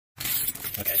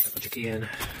Okay, so put your key in,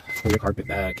 pull your carpet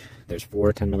back. There's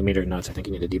 4 10mm nuts. I think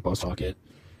you need a deep ball socket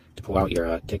to pull out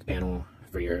your kick panel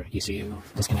for your ECU.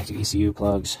 Disconnect your ECU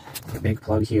plugs. Your big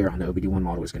plug here on the OBD1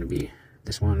 model is going to be,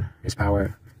 this one is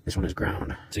power, this one is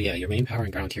ground. So yeah, your main power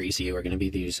and ground to your ECU are going to be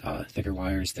these thicker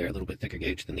wires. They're a little bit thicker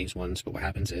gauge than these ones, but what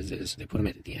happens is they put them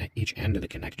at each end of the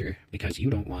connector because you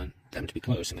don't want them to be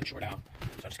close and then short out.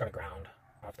 So I just got a ground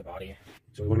off the body.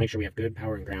 So we want to make sure we have good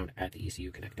power and ground at the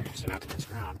ECU connector. So now to this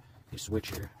ground, you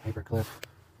switch your paper clip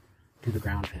to the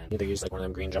ground pin. Either use like one of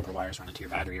them green jumper wires, run it to your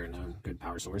battery or no good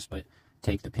power source, but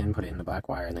take the pin, put it in the black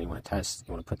wire, and then you want to test.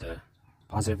 You want to put the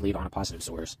positive lead on a positive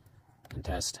source and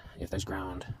test if there's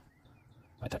ground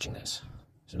by touching this.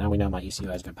 So now we know my ECU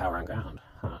has good power and ground.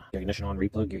 Your ignition on,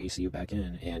 replug your ECU back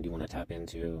in, and you want to tap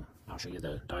into, I'll show you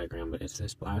the diagram, but it's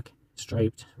this black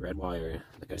striped red wire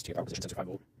that goes to your power position sensor 5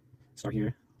 volt. Start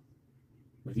here.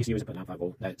 With ECU is putting out 5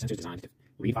 volt. That sensor is designed to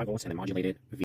read 5 volts and then modulate it